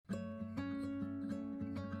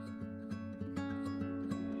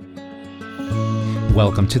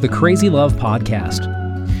Welcome to the Crazy Love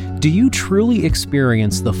Podcast. Do you truly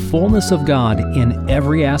experience the fullness of God in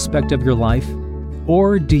every aspect of your life?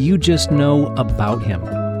 Or do you just know about Him?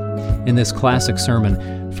 In this classic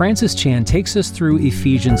sermon, Francis Chan takes us through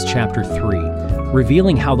Ephesians chapter 3,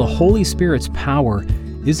 revealing how the Holy Spirit's power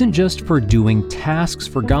isn't just for doing tasks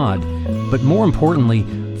for God, but more importantly,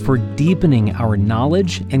 for deepening our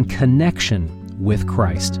knowledge and connection with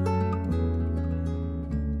Christ.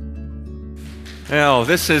 Well,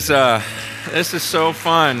 this is so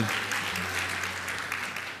fun.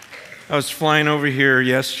 I was flying over here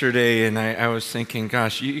yesterday, and I was thinking,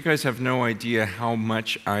 gosh, you guys have no idea how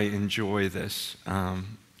much I enjoy this.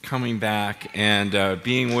 Coming back and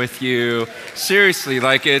being with you. Seriously,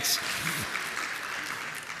 like it's...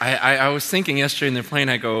 I was thinking yesterday in the plane,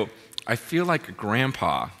 I go, I feel like a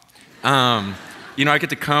grandpa. I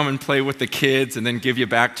get to come and play with the kids and then give you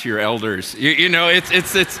back to your elders.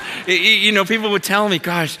 People would tell me,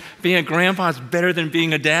 gosh, being a grandpa is better than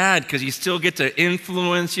being a dad because you still get to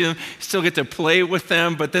influence, you still get to play with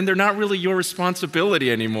them, but then they're not really your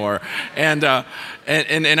responsibility anymore. And I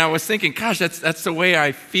was thinking, gosh, that's the way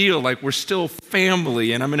I feel, like we're still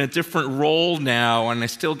family and I'm in a different role now and I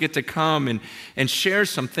still get to come and share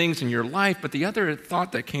some things in your life. But the other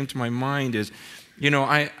thought that came to my mind is,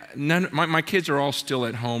 my kids are all still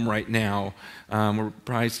at home right now. We're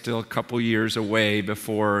probably still a couple years away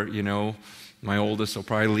before, my oldest will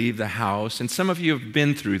probably leave the house. And some of you have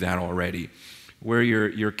been through that already, where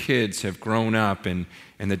your kids have grown up and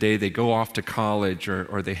the day they go off to college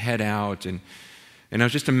or they head out. And I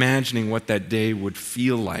was just imagining what that day would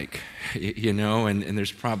feel like, and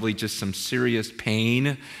there's probably just some serious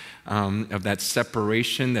pain of that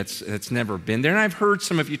separation that's never been there. And I've heard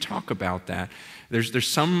some of you talk about that. There's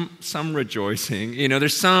some rejoicing,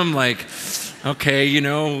 there's some like, okay,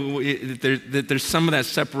 there's some of that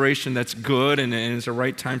separation that's good and it's a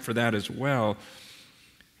right time for that as well.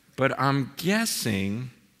 But I'm guessing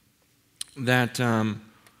that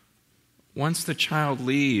once the child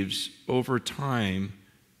leaves, over time,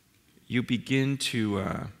 you begin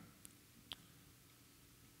to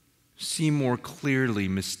see more clearly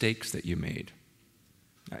mistakes that you made.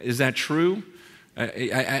 Is that true?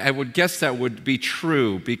 I would guess that would be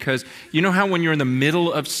true because you know how when you're in the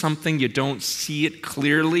middle of something, you don't see it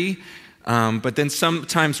clearly, but then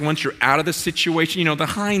sometimes once you're out of the situation, the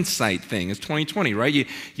hindsight thing is 20/20, right?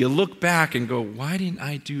 You look back and go, why didn't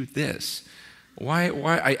I do this? Why?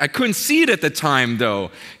 I couldn't see it at the time, though.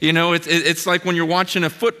 It's like when you're watching a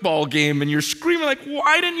football game and you're screaming like,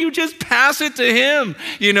 why didn't you just pass it to him?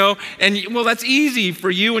 And well, that's easy for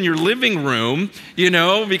you in your living room,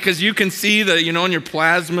 because you can see on your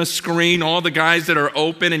plasma screen, all the guys that are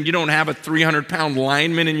open and you don't have a 300-pound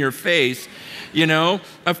lineman in your face.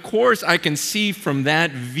 Of course I can see from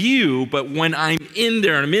that view, but when I'm in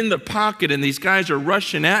there, I'm in the pocket and these guys are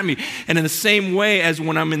rushing at me, and in the same way as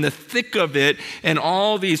when I'm in the thick of it and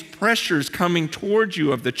all these pressures coming towards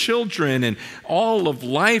you of the children and all of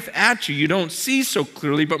life at you, you don't see so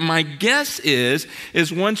clearly. But my guess is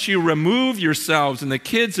once you remove yourselves and the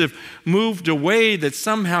kids have moved away, that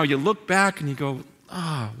somehow you look back and you go,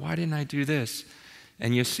 why didn't I do this?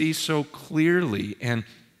 And you see so clearly.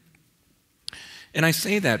 And I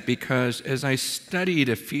say that because as I studied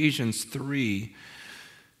Ephesians 3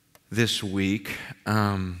 this week,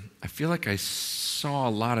 I feel like I saw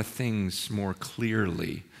a lot of things more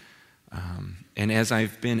clearly. And as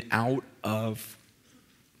I've been out of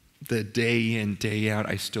the day in, day out,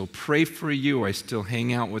 I still pray for you. I still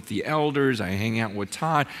hang out with the elders. I hang out with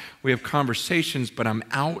Todd. We have conversations, but I'm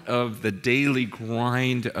out of the daily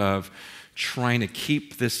grind of trying to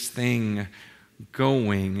keep this thing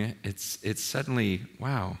going. It's suddenly,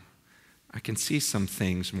 wow, I can see some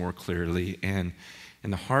things more clearly. And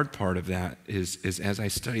the hard part of that is as I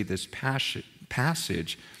study this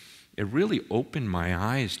passage, it really opened my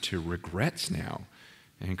eyes to regrets now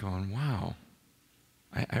and going, wow,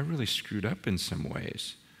 I really screwed up in some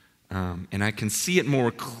ways. And I can see it more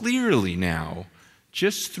clearly now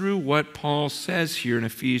just through what Paul says here in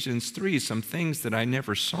Ephesians 3, some things that I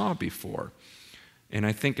never saw before. And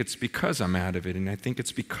I think it's because I'm out of it, and I think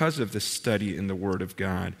it's because of the study in the Word of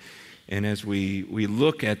God. And as we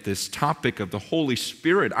look at this topic of the Holy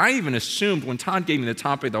Spirit, I even assumed when Todd gave me the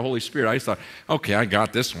topic of the Holy Spirit, I just thought, okay, I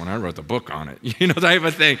got this one. I wrote the book on it, type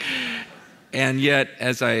of thing. And yet,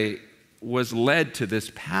 as I was led to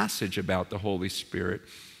this passage about the Holy Spirit,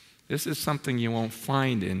 this is something you won't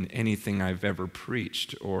find in anything I've ever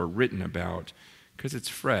preached or written about. Because it's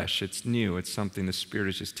fresh, it's new, it's something the Spirit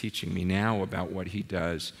is just teaching me now about what He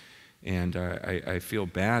does. And I feel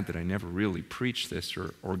bad that I never really preached this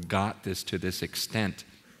or got this to this extent.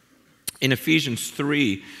 In Ephesians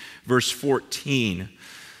 3, verse 14,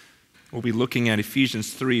 we'll be looking at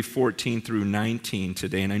Ephesians 3, 14 through 19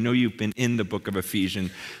 today. And I know you've been in the book of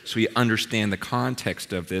Ephesians, so you understand the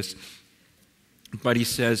context of this. But he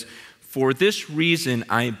says, "For this reason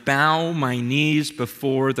I bow my knees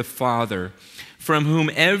before the Father, from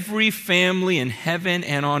whom every family in heaven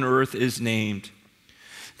and on earth is named,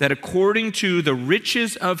 that according to the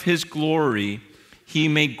riches of his glory he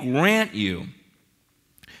may grant you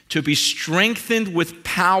to be strengthened with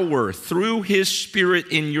power through his Spirit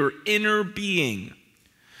in your inner being,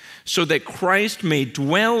 so that Christ may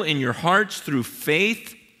dwell in your hearts through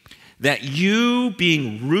faith, that you,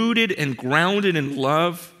 being rooted and grounded in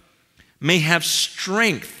love, may have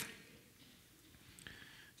strength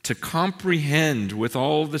to comprehend with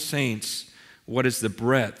all the saints what is the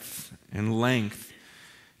breadth and length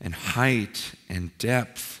and height and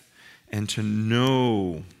depth, and to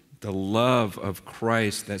know the love of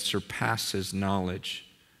Christ that surpasses knowledge,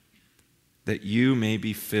 that you may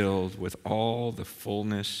be filled with all the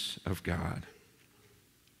fullness of God."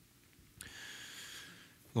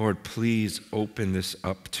 Lord, please open this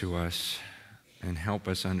up to us and help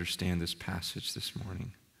us understand this passage this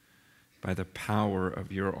morning by the power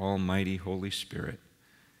of your almighty Holy Spirit.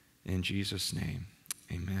 In Jesus' name,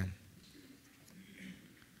 amen.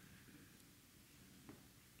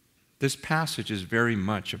 This passage is very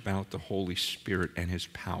much about the Holy Spirit and his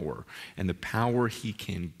power and the power he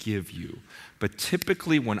can give you. But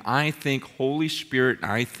typically when I think Holy Spirit,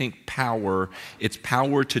 I think power, it's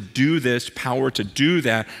power to do this, power to do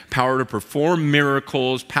that, power to perform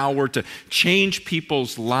miracles, power to change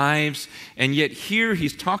people's lives. And yet here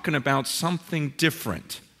he's talking about something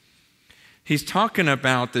different. He's talking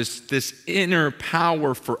about this inner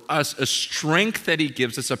power for us, a strength that he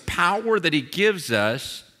gives us, a power that he gives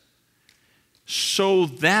us, so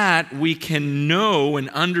that we can know and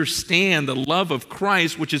understand the love of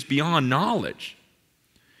Christ, which is beyond knowledge.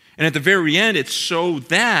 And at the very end, it's so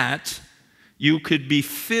that you could be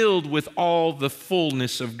filled with all the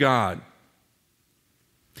fullness of God.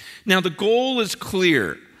 Now, the goal is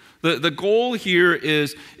clear. The goal here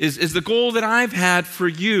is the goal that I've had for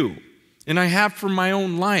you, and I have for my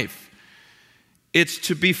own life. It's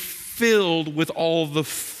to be filled with all the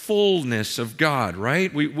fullness of God,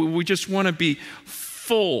 right? We just want to be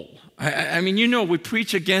full. I mean, we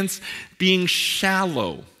preach against being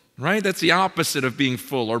shallow, right? That's the opposite of being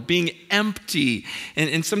full, or being empty.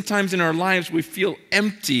 And sometimes in our lives we feel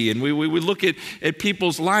empty, and we look at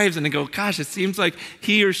people's lives and they go, gosh, it seems like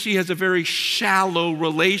he or she has a very shallow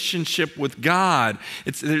relationship with God.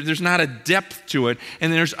 There's not a depth to it.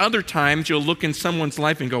 And there's other times you'll look in someone's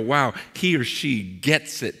life and go, wow, he or she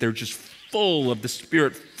gets it. They're just full of the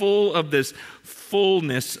Spirit, full of this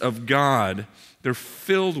fullness of God. They're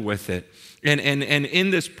filled with it. And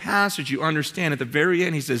in this passage, you understand at the very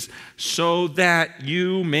end, he says, so that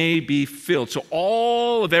you may be filled. So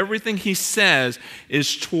all of everything he says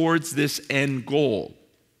is towards this end goal.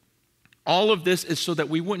 All of this is so that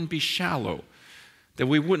we wouldn't be shallow, that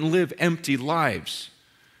we wouldn't live empty lives,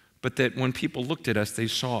 but that when people looked at us, they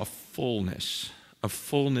saw a fullness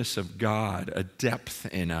of God, a depth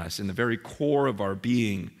in us, in the very core of our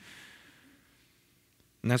being.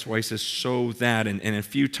 And that's why he says, so that, and a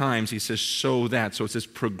few times he says, so that. So it's this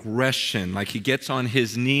progression, like he gets on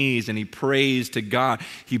his knees and he prays to God.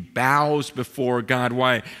 He bows before God.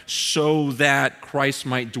 Why? So that Christ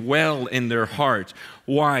might dwell in their hearts.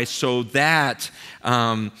 Why? So that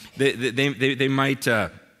they might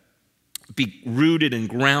be rooted and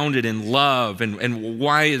grounded in love. And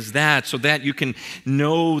why is that? So that you can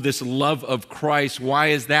know this love of Christ. Why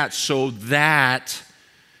is that? So that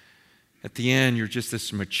at the end you're just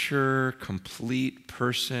this mature, complete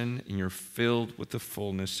person, and you're filled with the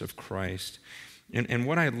fullness of Christ. And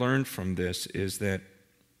what I learned from this is that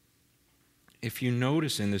if you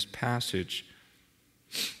notice in this passage,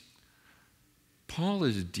 Paul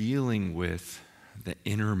is dealing with the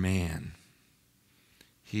inner man.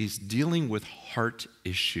 He's dealing with heart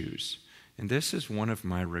issues. And this is one of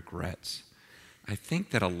my regrets. I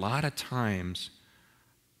think that a lot of times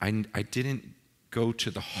I didn't go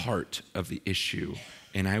to the heart of the issue,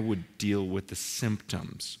 and I would deal with the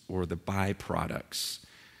symptoms or the byproducts.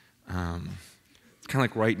 It's kind of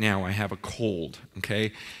like right now I have a cold,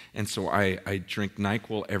 okay? And so I drink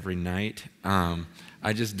NyQuil every night.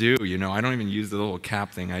 I just do, I don't even use the little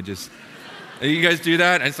cap thing. You guys do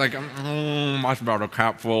that? It's like, much about a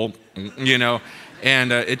cap full,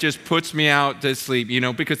 and it just puts me out to sleep,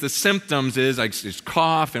 because the symptoms is like just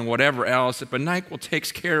cough and whatever else, but NyQuil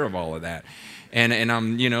takes care of all of that. and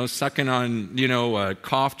I'm, sucking on,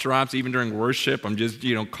 cough drops, even during worship. I'm just,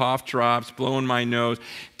 cough drops, blowing my nose,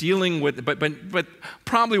 dealing with, but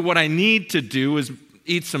probably what I need to do is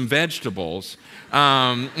eat some vegetables,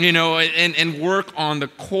 and work on the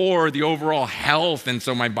core, the overall health, and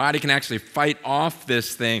so my body can actually fight off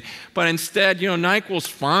this thing. But instead, NyQuil's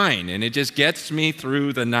fine, and it just gets me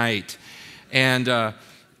through the night. And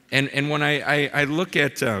when I look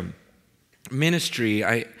at ministry,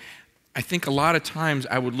 I think a lot of times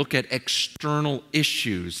I would look at external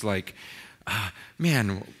issues like,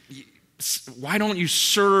 man, why don't you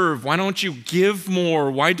serve? Why don't you give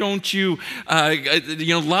more? Why don't you,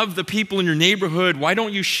 love the people in your neighborhood? Why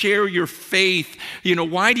don't you share your faith?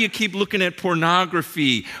 Why do you keep looking at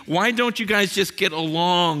pornography? Why don't you guys just get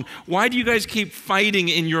along? Why do you guys keep fighting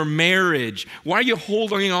in your marriage? Why are you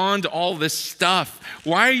holding on to all this stuff?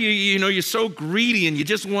 Why are you're so greedy and you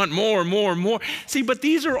just want more and more and more? See, but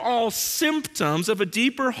these are all symptoms of a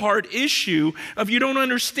deeper heart issue of you don't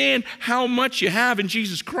understand how much you have in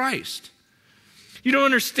Jesus Christ. You don't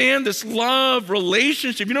understand this love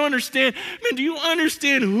relationship. You don't understand, man, do you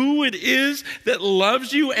understand who it is that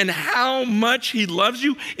loves you and how much he loves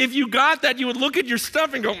you? If you got that, you would look at your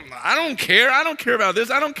stuff and go, I don't care. I don't care about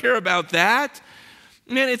this. I don't care about that.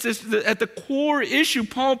 Man, it's at the core issue.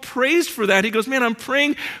 Paul prays for that. He goes, man, I'm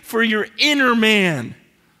praying for your inner man,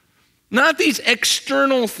 not these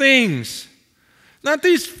external things. Not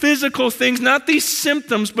these physical things, not these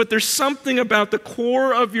symptoms, but there's something about the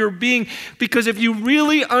core of your being. Because if you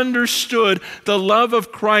really understood the love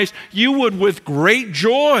of Christ, you would with great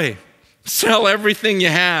joy sell everything you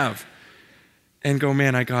have and go,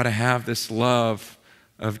 man, I got to have this love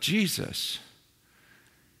of Jesus.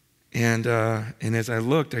 And as I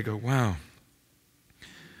looked, I go, wow.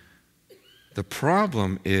 The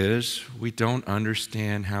problem is we don't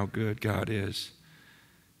understand how good God is.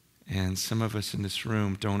 And some of us in this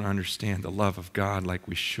room don't understand the love of God like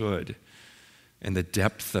we should, and the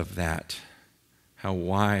depth of that, how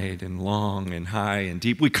wide and long and high and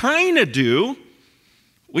deep. We kind of do.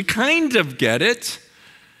 We kind of get it,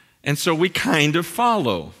 and so we kind of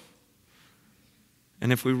follow.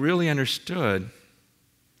 And if we really understood,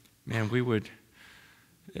 man,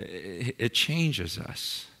 it changes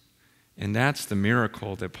us. And that's the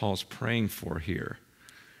miracle that Paul's praying for here.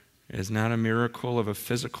 It is not a miracle of a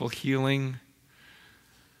physical healing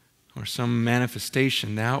or some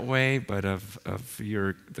manifestation that way, but of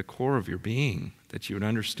the core of your being, that you would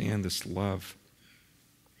understand this love.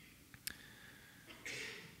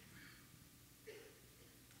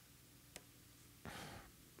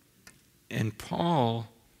 And Paul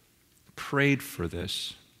prayed for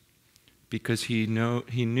this because he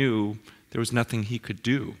knew there was nothing he could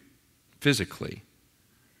do physically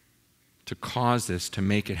to cause this, to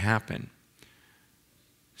make it happen.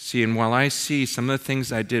 See, and while I see some of the things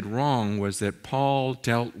I did wrong was that Paul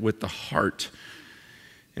dealt with the heart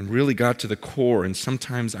and really got to the core, and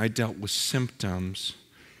sometimes I dealt with symptoms.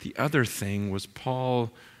 The other thing was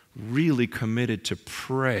Paul really committed to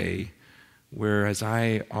pray, whereas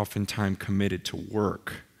I oftentimes committed to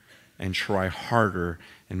work and try harder,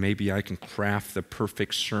 and maybe I can craft the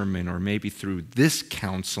perfect sermon, or maybe through this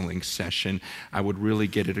counseling session I would really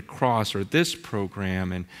get it across, or this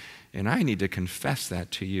program, and I need to confess that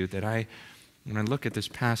to you, that when I look at this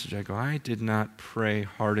passage, I go, I did not pray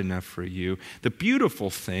hard enough for you. The beautiful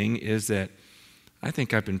thing is that I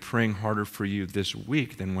think I've been praying harder for you this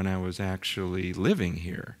week than when I was actually living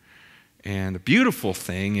here. And the beautiful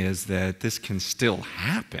thing is that this can still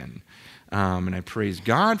happen. And I praise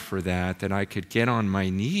God for that I could get on my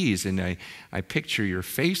knees and I picture your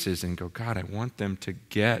faces and go, God, I want them to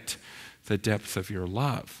get the depth of your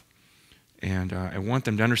love. And I want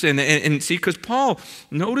them to understand. And see, because Paul,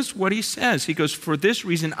 notice what he says. He goes, for this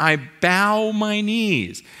reason, I bow my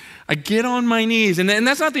knees. I get on my knees. And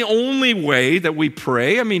that's not the only way that we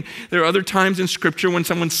pray. I mean, there are other times in Scripture when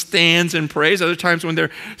someone stands and prays, other times when they're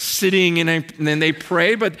sitting and then they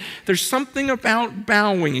pray. But there's something about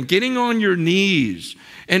bowing and getting on your knees.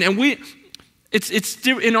 And it's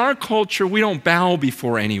in our culture, we don't bow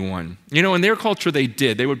before anyone. In their culture, they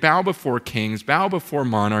did. They would bow before kings, bow before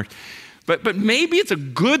monarchs. But maybe it's a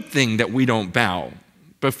good thing that we don't bow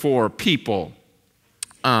before people.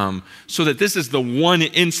 So that this is the one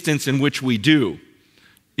instance in which we do.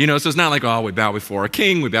 So it's not like, we bow before a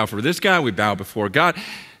king, we bow for this guy, we bow before God.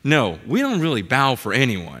 No, we don't really bow for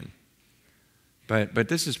anyone. But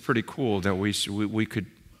this is pretty cool that we could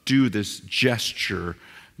do this gesture,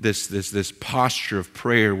 this posture of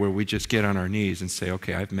prayer where we just get on our knees and say,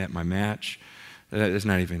 okay, I've met my match. That is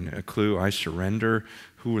not even a clue. I surrender.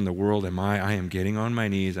 Who in the world am I? I am getting on my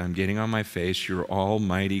knees. I'm getting on my face. You're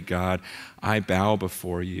almighty God. I bow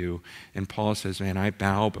before you. And Paul says, man, I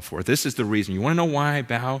bow before. This is the reason. You want to know why I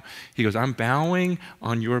bow? He goes, I'm bowing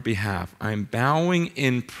on your behalf. I'm bowing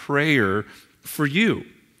in prayer for you.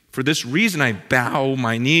 For this reason, I bow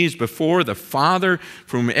my knees before the Father,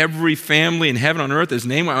 from every family in heaven on earth, his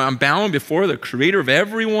name. I'm bowing before the creator of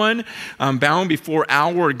everyone. I'm bowing before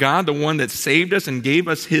our God, the one that saved us and gave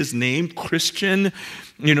us his name, Christian.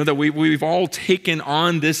 You know, that we've all taken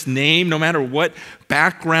on this name, no matter what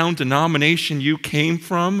background, denomination you came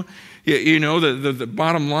from. You know, the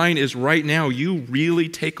bottom line is right now, you really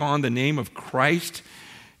take on the name of Christ,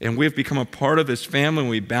 and we've become a part of his family, and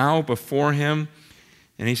we bow before him.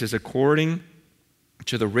 And he says, according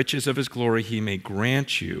to the riches of his glory, he may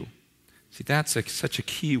grant you. See, that's such a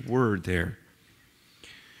key word there.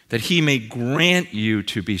 That he may grant you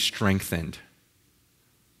to be strengthened.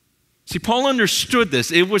 See, Paul understood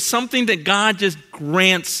this. It was something that God just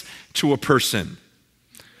grants to a person.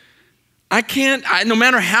 No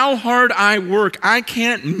matter how hard I work, I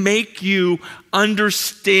can't make you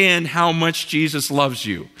understand how much Jesus loves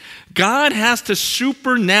you. God has to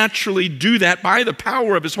supernaturally do that by the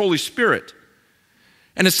power of his Holy Spirit.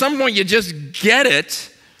 And at some point you just get it.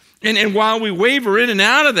 And while we waver in and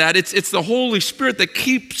out of that, it's the Holy Spirit that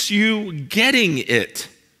keeps you getting it.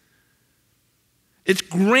 It's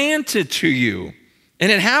granted to you.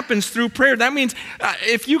 And it happens through prayer. That means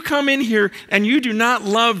if you come in here and you do not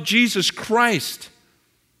love Jesus Christ,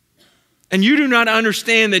 and you do not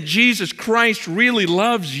understand that Jesus Christ really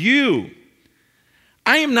loves you,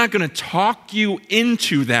 I am not going to talk you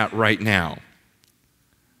into that right now.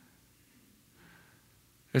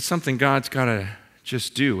 It's something God's got to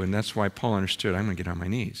just do, and that's why Paul understood, I'm going to get on my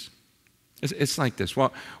knees. It's like this.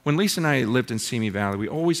 Well, when Lisa and I lived in Simi Valley, we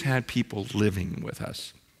always had people living with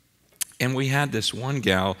us. And we had this one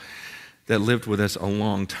gal that lived with us a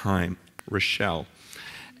long time, Rochelle.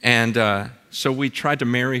 And so we tried to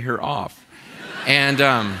marry her off. And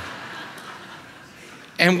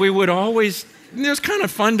we would always, it was kind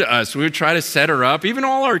of fun to us. We would try to set her up. Even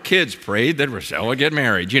all our kids prayed that Rochelle would get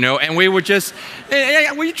married, and we would just,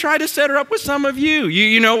 we tried to set her up with some of you,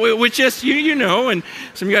 it was just, and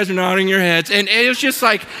some of you guys are nodding your heads. And it was just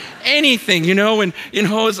like anything, and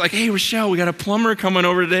it's like, hey, Rochelle, we got a plumber coming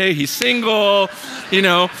over today. He's single,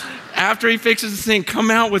 After he fixes the sink, come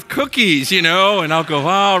out with cookies, and I'll go,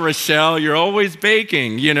 oh, Rochelle, you're always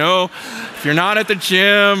baking, If you're not at the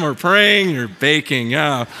gym or praying, you're baking.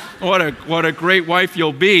 Yeah, what a great wife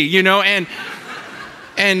you'll be, And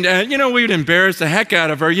we'd embarrass the heck out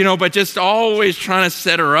of her, but just always trying to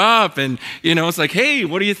set her up. And, it's like, hey,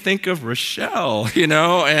 what do you think of Rochelle?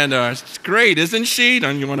 And it's great, isn't she?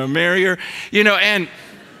 Don't you want to marry her?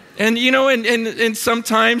 And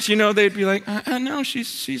sometimes, they'd be like, no,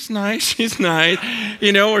 she's nice, she's nice.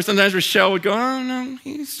 Or sometimes Rochelle would go, oh, no,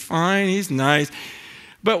 he's fine, he's nice.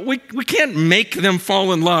 But we can't make them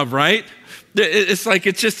fall in love, right? It's like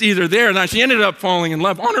it's just either there or not. She ended up falling in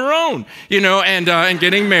love on her own, and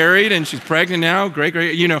getting married, and she's pregnant now. Great,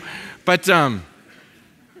 But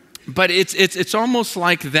it's almost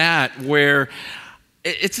like that where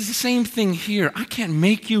it's the same thing here. I can't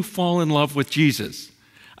make you fall in love with Jesus.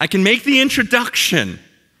 I can make the introduction,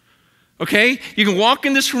 okay? You can walk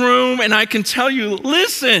in this room and I can tell you,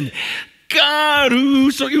 listen, God,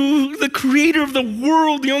 who's the creator of the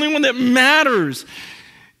world, the only one that matters,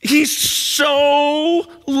 he so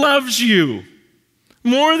loves you.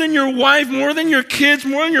 More than your wife, more than your kids,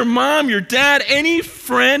 more than your mom, your dad, any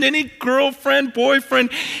friend, any girlfriend,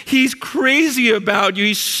 boyfriend, he's crazy about you.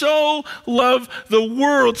 He so loved the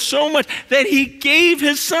world so much that he gave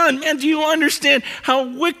his son. Man, do you understand how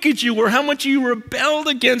wicked you were, how much you rebelled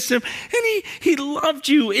against him? And he loved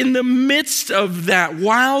you in the midst of that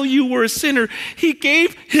while you were a sinner. He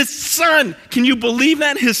gave his son. Can you believe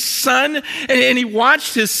that? His son. And he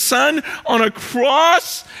watched his son on a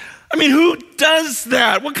cross. I mean, who does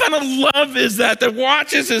that? What kind of love is that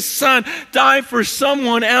watches his son die for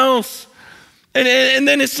someone else? And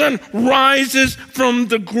then his son rises from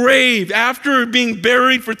the grave. After being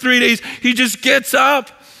buried for 3 days, he just gets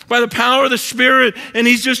up by the power of the Spirit, and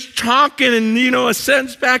he's just talking and,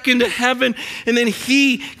 ascends back into heaven. And then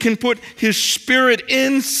he can put his Spirit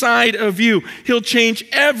inside of you. He'll change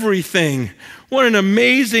everything. What an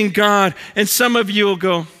amazing God. And some of you will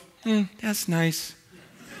go, that's nice.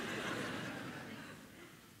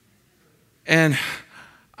 And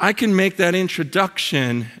I can make that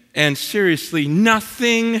introduction, and seriously,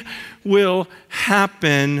 nothing will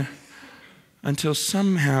happen until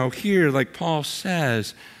somehow here, like Paul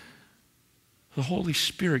says, The Holy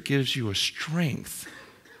Spirit gives you a strength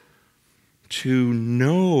to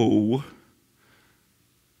know,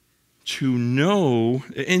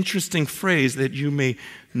 interesting phrase, that you may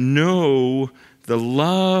know the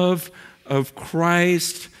love of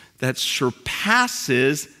Christ that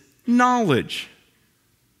surpasses knowledge.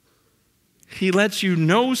 He lets you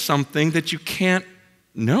know something that you can't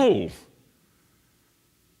know.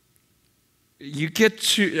 You get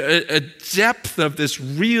to a depth of this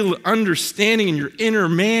real understanding in your inner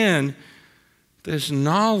man, this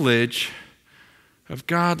knowledge of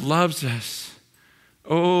God loves us.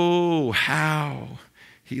 Oh, how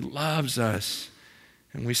He loves us.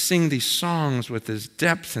 And we sing these songs with this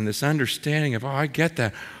depth and this understanding of, oh, I get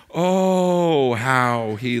that. Oh,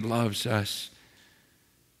 how He loves us.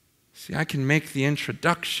 See, I can make the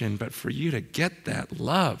introduction, but for you to get that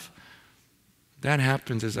love, that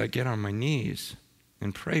happens as I get on my knees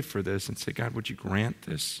and pray for this and say, God, would you grant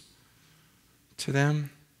this to them?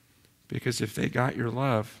 Because if they got your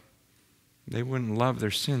love, they wouldn't love their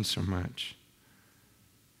sin so much.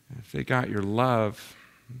 If they got your love,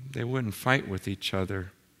 they wouldn't fight with each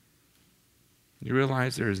other. You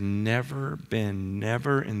realize there has never in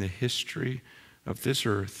the history of this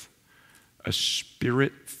earth, a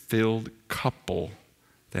spirit-filled couple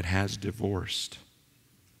that has divorced.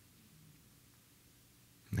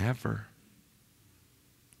 Never.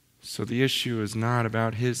 So the issue is not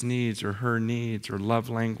about his needs or her needs or love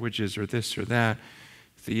languages or this or that.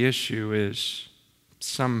 The issue is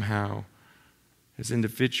somehow, as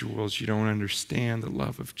individuals, you don't understand the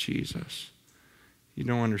love of Jesus. You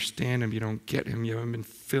don't understand Him. You don't get Him. You haven't been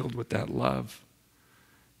filled with that love.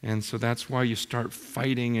 And so that's why you start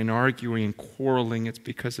fighting and arguing and quarreling. It's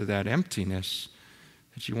because of that emptiness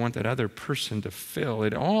that you want that other person to fill.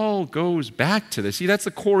 It all goes back to this. See, that's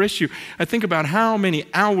the core issue. I think about how many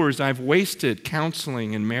hours I've wasted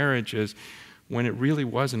counseling in marriages when it really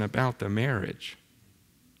wasn't about the marriage.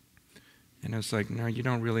 And it's like, no, you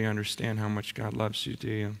don't really understand how much God loves you, do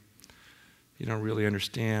you? You don't really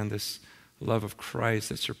understand this love of Christ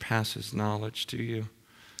that surpasses knowledge, do you?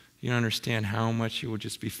 You don't understand how much you will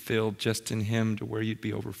just be filled just in Him to where you'd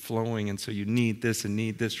be overflowing, and so you need this and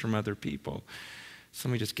need this from other people. So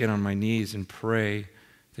let me just get on my knees and pray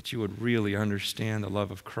that you would really understand the love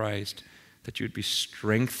of Christ, that you would be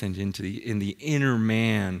strengthened in the inner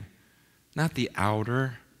man, not the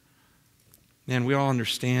outer. Man, we all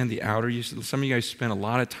understand the outer. Some of you guys spent a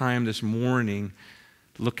lot of time this morning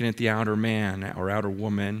looking at the outer man or outer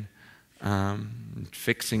woman,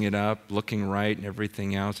 fixing it up, looking right and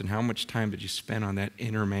everything else. And how much time did you spend on that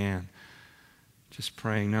inner man? Just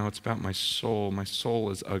praying, no, it's about my soul. My soul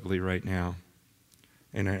is ugly right now.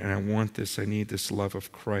 And I want this. I need this love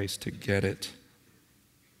of Christ to get it.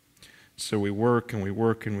 So we work and we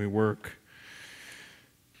work and we work.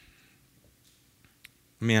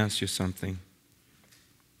 Let me ask you something.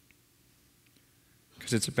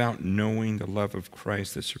 Because it's about knowing the love of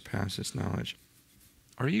Christ that surpasses knowledge.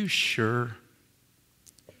 Are you sure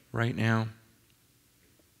right now?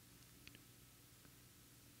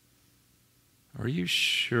 Are you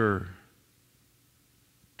sure?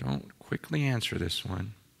 Don't quickly answer this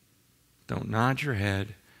one. Don't nod your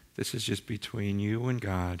head. This is just between you and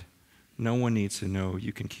God. No one needs to know.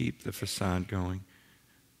 You can keep the facade going.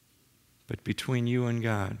 But between you and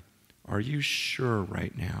God, are you sure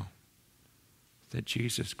right now that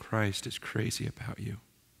Jesus Christ is crazy about you?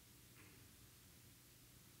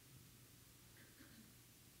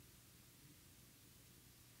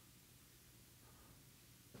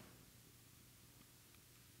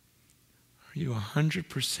 Are you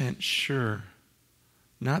 100% sure,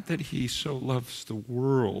 not that He so loves the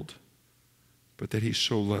world, but that He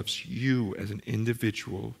so loves you as an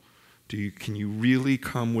individual? Can you really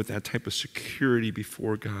come with that type of security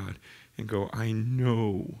before God and go, I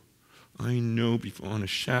know beyond a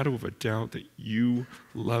shadow of a doubt that you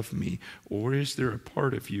love me? Or is there a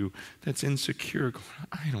part of you that's insecure going,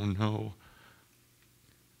 I don't know.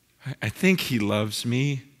 I think He loves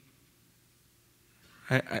me.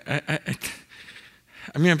 I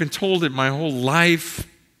mean, I've been told it my whole life.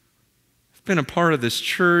 I've been a part of this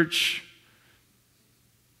church.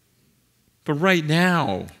 But right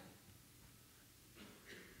now,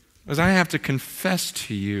 as I have to confess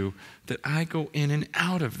to you that I go in and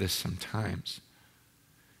out of this sometimes.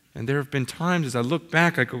 And there have been times as I look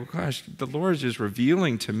back, I go, gosh, the Lord is just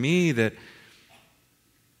revealing to me that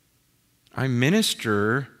I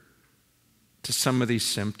minister to some of these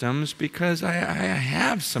symptoms because I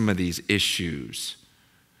have some of these issues.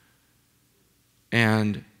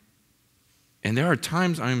 And And there are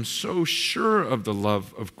times I'm so sure of the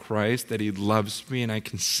love of Christ that he loves me, and I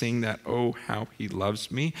can sing that, oh, how he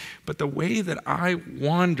loves me. But the way that I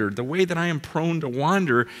wander, the way that I am prone to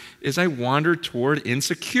wander, is I wander toward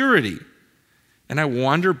insecurity. And I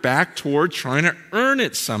wander back toward trying to earn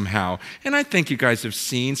it somehow. And I think you guys have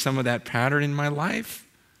seen some of that pattern in my life.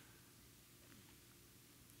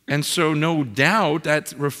 And so no doubt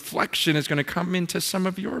that reflection is going to come into some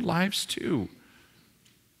of your lives too.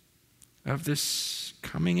 Of this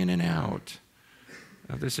coming in and out,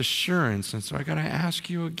 of this assurance. And so I got to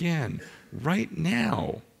ask you again, right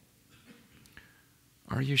now,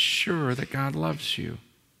 are you sure that God loves you?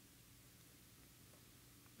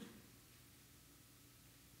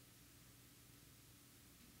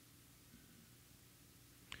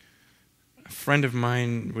 A friend of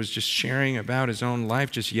mine was just sharing about his own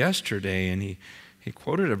life just yesterday, and he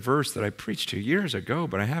quoted a verse that I preached 2 years ago,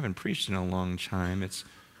 but I haven't preached in a long time. It's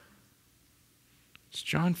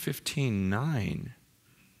John 15:9,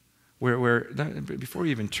 where before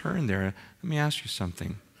you even turn there, let me ask you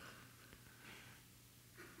something.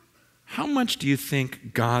 How much do you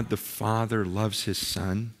think God the Father loves his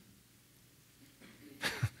Son?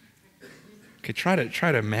 Okay, try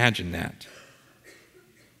to imagine that.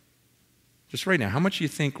 Just right now, how much do you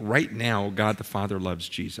think right now God the Father loves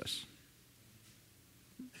Jesus?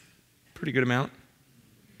 Pretty good amount?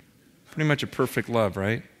 Pretty much a perfect love,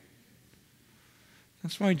 right?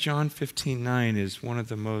 That's why John 15:9 is one of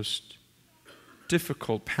the most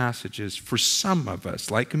difficult passages for some of us,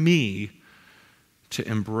 like me, to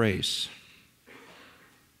embrace.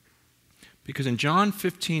 Because in John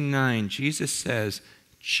 15:9, Jesus says,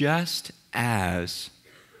 just as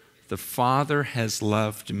the Father has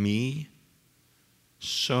loved me,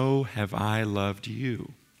 so have I loved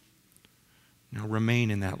you. Now remain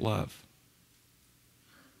in that love.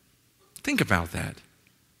 Think about that.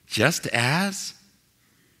 Just as?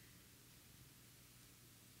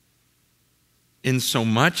 In so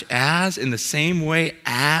much as, in the same way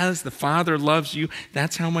as the Father loves you,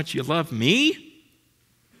 that's how much you love me?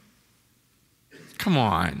 Come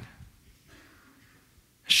on.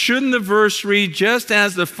 Shouldn't the verse read, just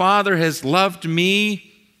as the Father has loved me?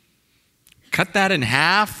 Cut that in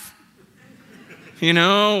half,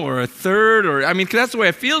 or a third, because that's the way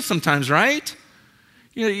I feel sometimes, right?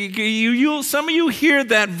 Some of you hear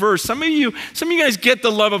that verse. Some of you guys get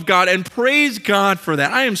the love of God, and praise God for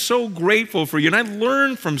that. I am so grateful for you, and I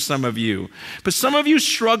learn from some of you. But some of you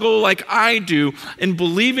struggle like I do in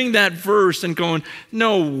believing that verse and going,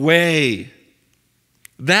 no way.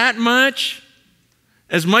 That much?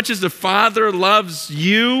 As much as the Father loves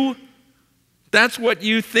you? That's what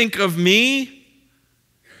you think of me?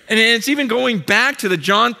 And it's even going back to the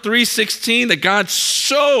John 3:16 that God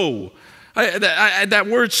so... that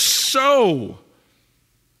word so,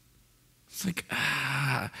 it's like,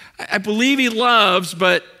 I believe he loves,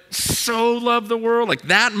 but so love the world, like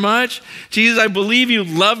that much? Jesus, I believe you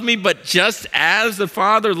love me, but just as the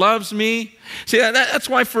Father loves me? See, that's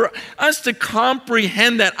why for us to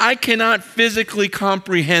comprehend that, I cannot physically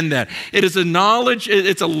comprehend that. It is a knowledge,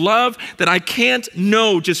 it's a love that I can't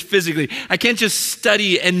know just physically. I can't just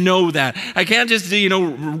study and know that. I can't just,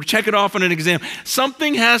 check it off on an exam.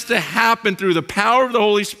 Something has to happen through the power of the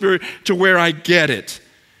Holy Spirit to where I get it.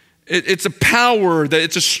 It's a power,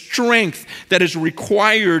 it's a strength that is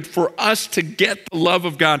required for us to get the love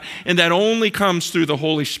of God, and that only comes through the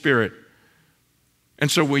Holy Spirit. And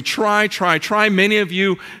so we try. Many of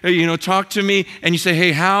you, talk to me and you say,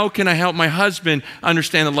 hey, how can I help my husband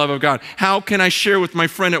understand the love of God? How can I share with my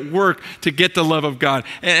friend at work to get the love of God?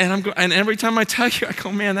 And every time I tell you, I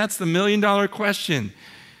go, man, that's the $1 million question.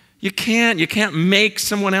 You can't make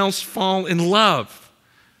someone else fall in love.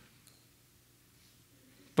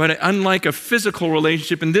 But unlike a physical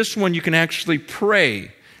relationship, in this one you can actually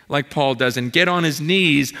pray like Paul does and get on his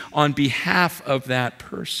knees on behalf of that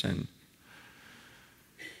person.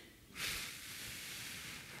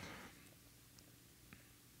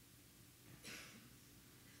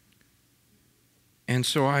 And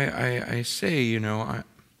so I say,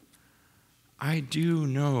 I do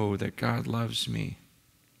know that God loves me.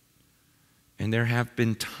 And there have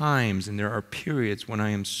been times and there are periods when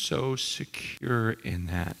I am so secure in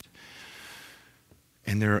that.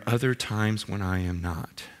 And there are other times when I am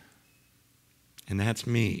not. And that's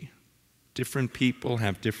me. Different people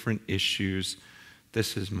have different issues.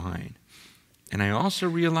 This is mine. And I also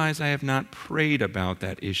realize I have not prayed about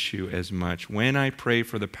that issue as much. When I pray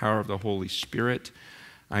for the power of the Holy Spirit,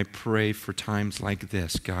 I pray for times like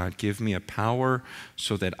this. God, give me a power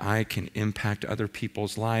so that I can impact other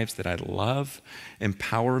people's lives that I love.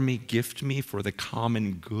 Empower me, gift me for the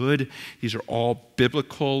common good. These are all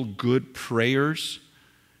biblical, good prayers.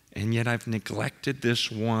 And yet I've neglected this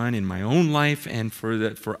one in my own life and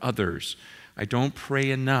for others. I don't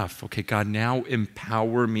pray enough. Okay, God, now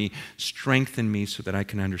empower me, strengthen me so that I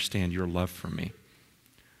can understand your love for me.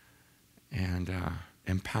 And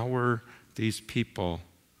empower these people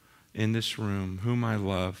in this room whom I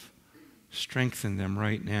love. Strengthen them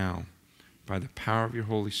right now by the power of your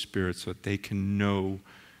Holy Spirit so that they can know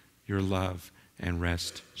your love and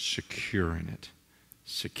rest secure in it.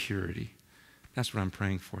 Security. That's what I'm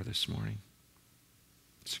praying for this morning.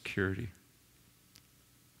 Security.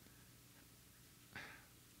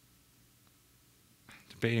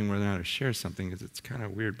 Debating whether or not to share something because it's kind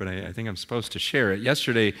of weird, but I think I'm supposed to share it.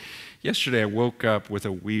 Yesterday I woke up with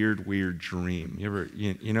a weird dream. You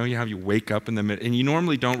know how you wake up in the middle, and you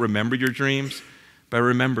normally don't remember your dreams, but I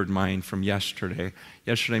remembered mine from yesterday.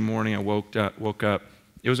 Yesterday morning I woke up.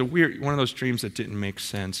 It was one of those dreams that didn't make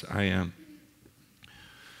sense. I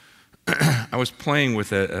was playing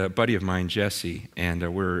with a buddy of mine, Jesse, and we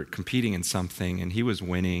were competing in something, and he was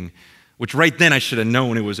winning, which right then I should have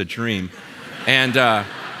known it was a dream. And,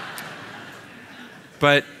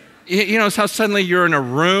 but, you know, it's how suddenly you're in a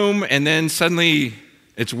room and then suddenly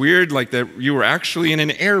it's weird, like that you were actually in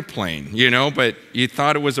an airplane, you know, but you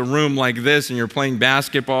thought it was a room like this and you're playing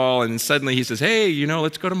basketball and suddenly he says, hey, you know,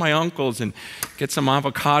 let's go to my uncle's and get some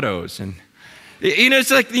avocados. And, you know,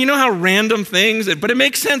 it's like, you know how random things, but it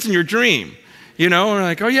makes sense in your dream, you know, and we're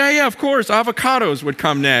like, oh yeah, of course, avocados would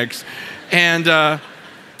come next.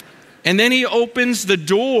 And then he opens the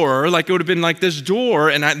door, like it would have been like this door,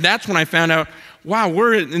 and that's when I found out, wow,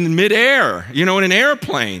 we're in midair, you know, in an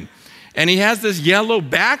airplane. And he has this yellow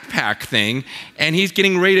backpack thing, and he's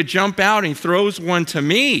getting ready to jump out, and he throws one to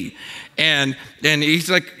me. And he's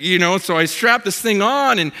like, you know, so I strap this thing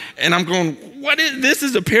on, and I'm going, what is this?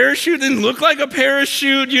 Is a parachute? It didn't look like a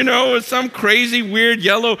parachute, you know, it's some crazy weird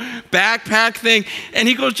yellow backpack thing. And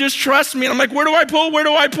he goes, just trust me. And I'm like, where do I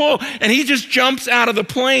pull? And he just jumps out of the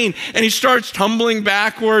plane and he starts tumbling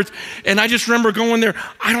backwards. And I just remember going there,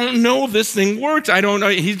 I don't know if this thing works. I don't know.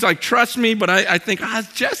 He's like, trust me. But I think,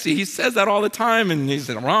 it's Jesse. He says that all the time. And he's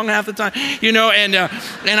wrong half the time, you know, and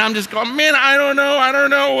I'm just going, man, I don't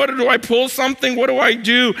know. What do I pull something? What do I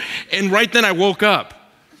do? And right then I woke up.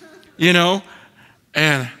 You know,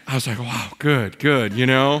 and I was like, wow, good, you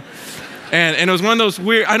know. And it was one of those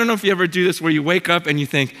weird, I don't know if you ever do this where you wake up and you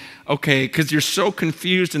think, okay, because you're so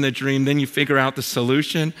confused in the dream, then you figure out the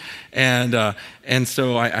solution. And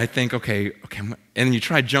so I think, okay, and then you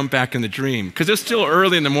try to jump back in the dream. Because it's still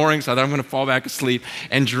early in the morning, so I thought I'm going to fall back asleep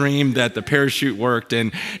and dream that the parachute worked.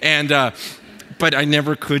 But I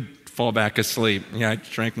never could fall back asleep. Yeah, I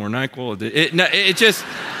drank more NyQuil. It just...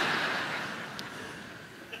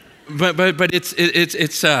 But then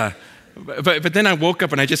I woke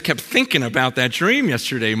up and I just kept thinking about that dream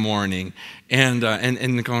yesterday morning and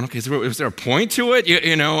going, okay, is there a point to it?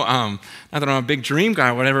 You know, not that I'm a big dream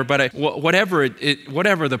guy or whatever, but whatever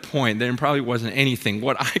the point, there probably wasn't anything.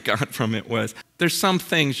 What I got from it was there's some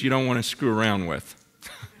things you don't want to screw around with,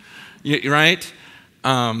 right?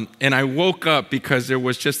 And I woke up because there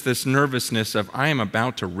was just this nervousness of I am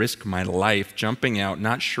about to risk my life jumping out,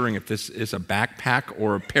 not sure if this is a backpack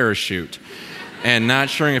or a parachute, and not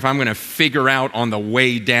sure if I'm going to figure out on the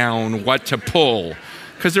way down what to pull,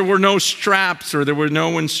 because there were no straps or there were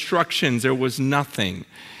no instructions. There was nothing.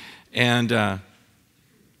 And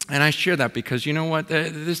I share that because you know what?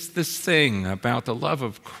 This thing about the love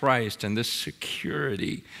of Christ and this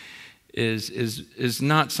security is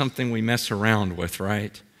not something we mess around with,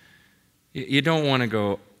 right? You don't want to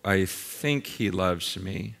go, I think he loves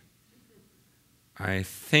me. I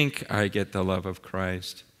think I get the love of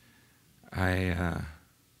Christ. I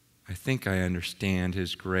think I understand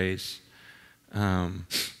his grace.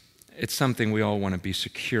 It's something we all want to be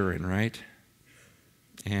secure in, right?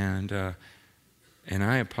 And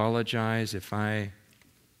I apologize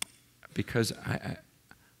because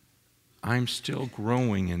I'm still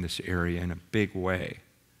growing in this area in a big way.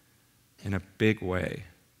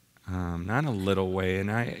 Not a little way.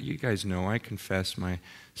 And you guys know I confess my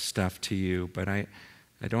stuff to you, but I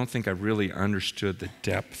don't think I really understood the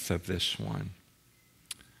depth of this one,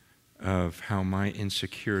 of how my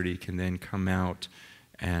insecurity can then come out,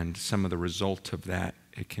 and some of the result of that,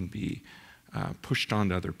 it can be pushed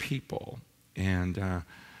onto other people. And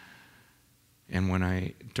when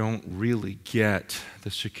I don't really get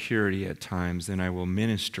the security at times, then I will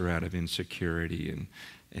minister out of insecurity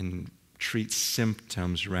and treat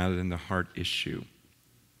symptoms rather than the heart issue.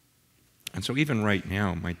 And so even right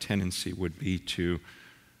now, my tendency would be to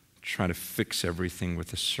try to fix everything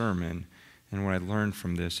with a sermon. And what I learned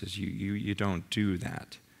from this is you don't do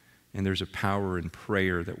that. And there's a power in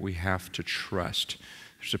prayer that we have to trust.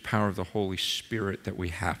 There's a power of the Holy Spirit that we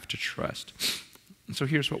have to trust. And so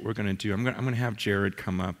here's what we're going to do. I'm going to have Jared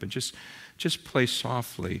come up and just play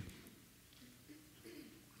softly.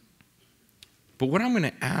 But what I'm going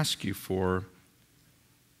to ask you for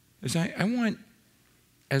is I want,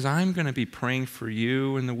 as I'm going to be praying for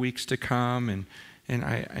you in the weeks to come, and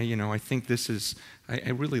I think this is,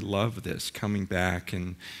 I really love this, coming back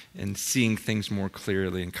and seeing things more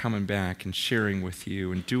clearly and coming back and sharing with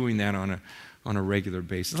you and doing that on a regular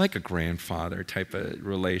basis, like a grandfather type of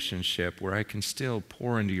relationship where I can still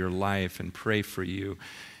pour into your life and pray for you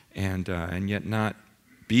and yet not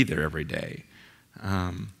be there every day.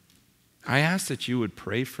 I ask that you would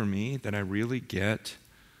pray for me, that I really get,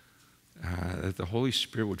 that the Holy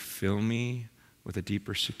Spirit would fill me with a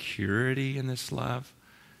deeper security in this love.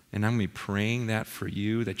 And I'm going to be praying that for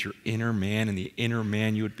you, that your inner man and the inner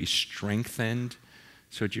man, you would be strengthened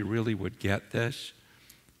so that you really would get this.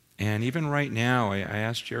 And even right now, I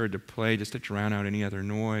asked Jared to play just to drown out any other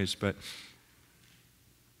noise, but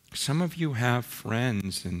some of you have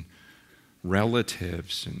friends and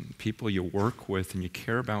relatives and people you work with and you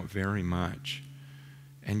care about very much.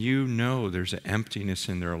 And you know there's an emptiness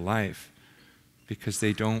in their life because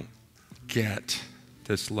they don't get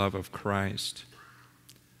this love of Christ.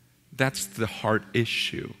 That's the heart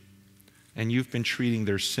issue. And you've been treating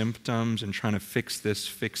their symptoms and trying to fix this,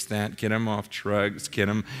 fix that, get them off drugs, get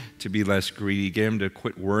them to be less greedy, get them to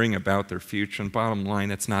quit worrying about their future. And bottom line,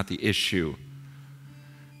 that's not the issue.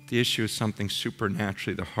 The issue is something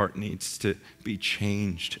supernaturally the heart needs to be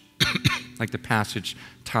changed. Like the passage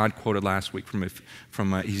Todd quoted last week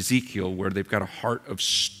from Ezekiel, where they've got a heart of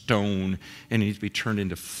stone and it needs to be turned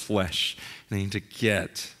into flesh. And they need to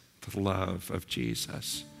get the love of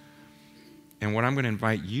Jesus. And what I'm going to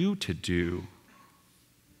invite you to do,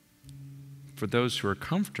 for those who are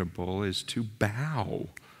comfortable, is to bow.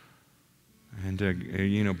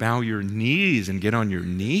 And bow your knees and get on your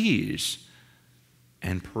knees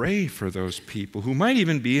and pray for those people who might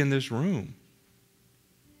even be in this room.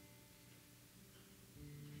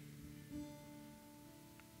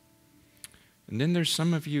 And then there's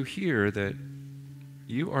some of you here that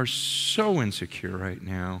you are so insecure right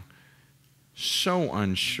now, so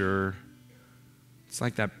unsure. It's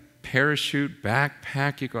like that parachute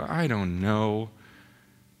backpack. You go, I don't know.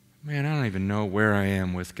 Man, I don't even know where I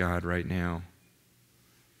am with God right now.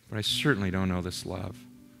 But I certainly don't know this love.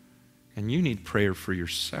 And you need prayer for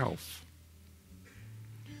yourself.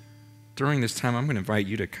 During this time, I'm going to invite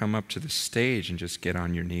you to come up to the stage and just get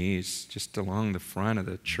on your knees, just along the front of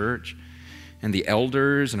the church. And the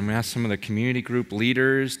elders, and I'm going to ask some of the community group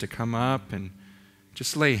leaders to come up and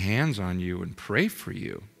just lay hands on you and pray for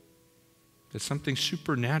you. That something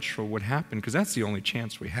supernatural would happen, because that's the only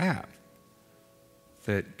chance we have.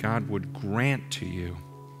 That God would grant to you,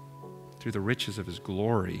 through the riches of His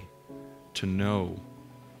glory, to know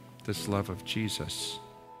this love of Jesus.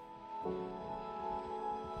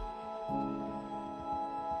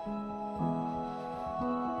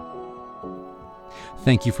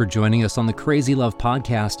 Thank you for joining us on the Crazy Love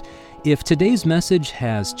Podcast. If today's message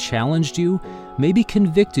has challenged you, maybe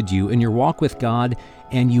convicted you in your walk with God,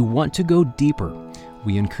 and you want to go deeper,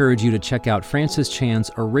 we encourage you to check out Francis Chan's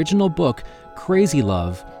original book, Crazy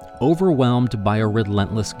Love, Overwhelmed by a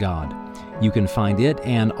Relentless God. You can find it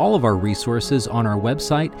and all of our resources on our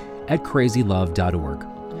website at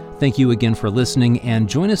crazylove.org. Thank you again for listening, and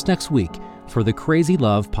join us next week for the Crazy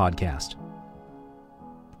Love Podcast.